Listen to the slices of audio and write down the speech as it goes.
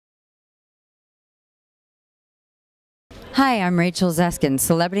Hi, I'm Rachel Zeskind,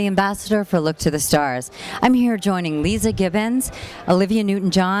 Celebrity Ambassador for Look to the Stars. I'm here joining Leeza Gibbons, Olivia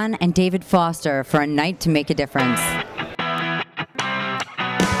Newton-John, and David Foster for A Night to Make a Difference.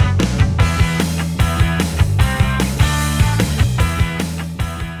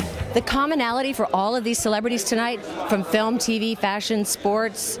 The commonality for all of these celebrities tonight, from film, TV, fashion,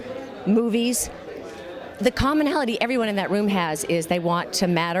 sports, movies, the commonality everyone in that room has is they want to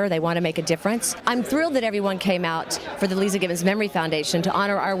matter, they want to make a difference. I'm thrilled that everyone came out for the Leeza Gibbons Memory Foundation to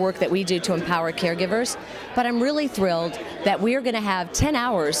honor our work that we do to empower caregivers, but I'm really thrilled that we are going to have 10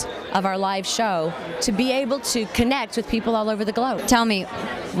 hours of our live show to be able to connect with people all over the globe. Tell me,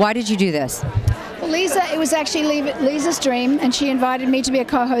 why did you do this? Well, Leeza, it was actually Leeza's dream, and she invited me to be a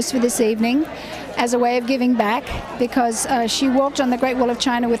co-host for this evening as a way of giving back, because she walked on the Great Wall of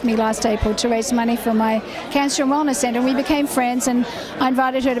China with me last April to raise money for my Cancer and Wellness Center, and we became friends, and I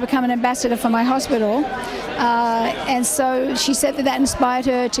invited her to become an ambassador for my hospital. And so she said that inspired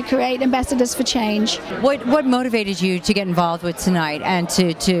her to create Ambassadors for Change. What motivated you to get involved with tonight and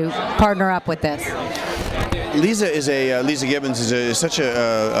to partner up with this? Leeza Gibbons is such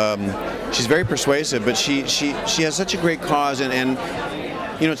a she's very persuasive, but she has such a great cause, and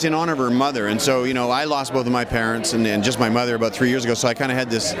you know, it's in honor of her mother. And so, you know, I lost both of my parents and just my mother about 3 years ago, so I kind of had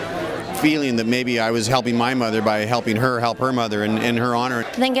this feeling that maybe I was helping my mother by helping her help her mother in her honor.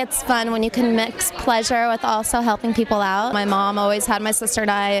 I think it's fun when you can mix pleasure with also helping people out. My mom always had my sister and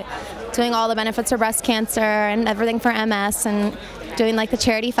I doing all the benefits for breast cancer and everything for MS, and doing like the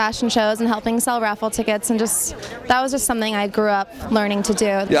charity fashion shows and helping sell raffle tickets, and just that was just something I grew up learning to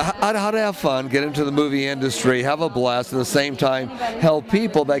do. Yeah, how to have fun, get into the movie industry, have a blast, at the same time help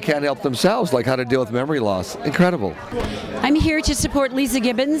people that can't help themselves, like how to deal with memory loss. Incredible. I'm here to support Leeza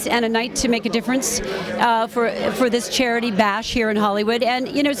Gibbons and A Night to Make a Difference for this charity bash here in Hollywood. And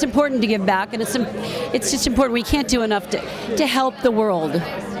you know, it's important to give back, and it's just important. We can't do enough to help the world.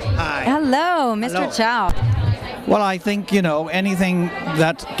 Hi. Hello, Mr. Hello. Chow. Well, I think, you know, anything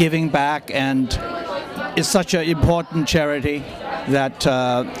that's giving back and is such an important charity that,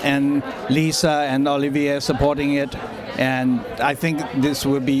 and Leeza and Olivia supporting it, and I think this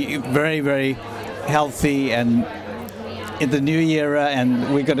will be very, very healthy and in the new era,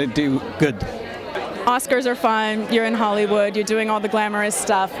 and we're going to do good. Oscars are fun, you're in Hollywood, you're doing all the glamorous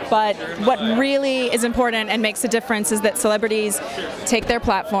stuff, but what really is important and makes a difference is that celebrities take their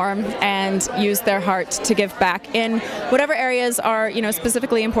platform and use their heart to give back in whatever areas are, you know,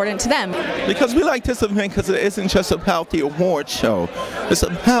 specifically important to them. Because we like this event because it isn't just about the award show. It's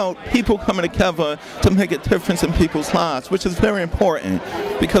about people coming together to make a difference in people's lives, which is very important,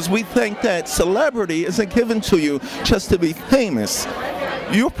 because we think that celebrity isn't given to you just to be famous.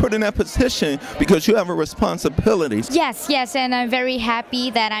 You're put in that position because you have a responsibility. Yes, and I'm very happy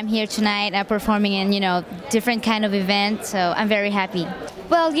that I'm here tonight performing in, you know, different kind of event. So I'm very happy.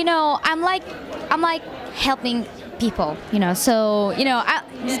 Well, you know, I'm like helping people, you know. So, you know,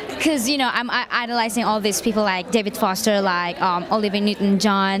 because you know, I'm idolizing all these people like David Foster, like Olivia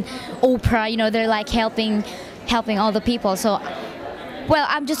Newton-John, Oprah. You know, they're like helping all the people. So. Well,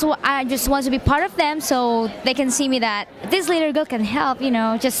 I just want to be part of them, so they can see me that this little girl can help, you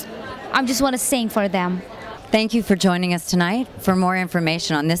know, I just want to sing for them. Thank you for joining us tonight. For more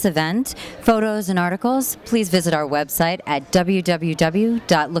information on this event, photos and articles, please visit our website at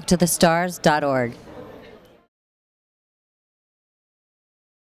www.looktothestars.org.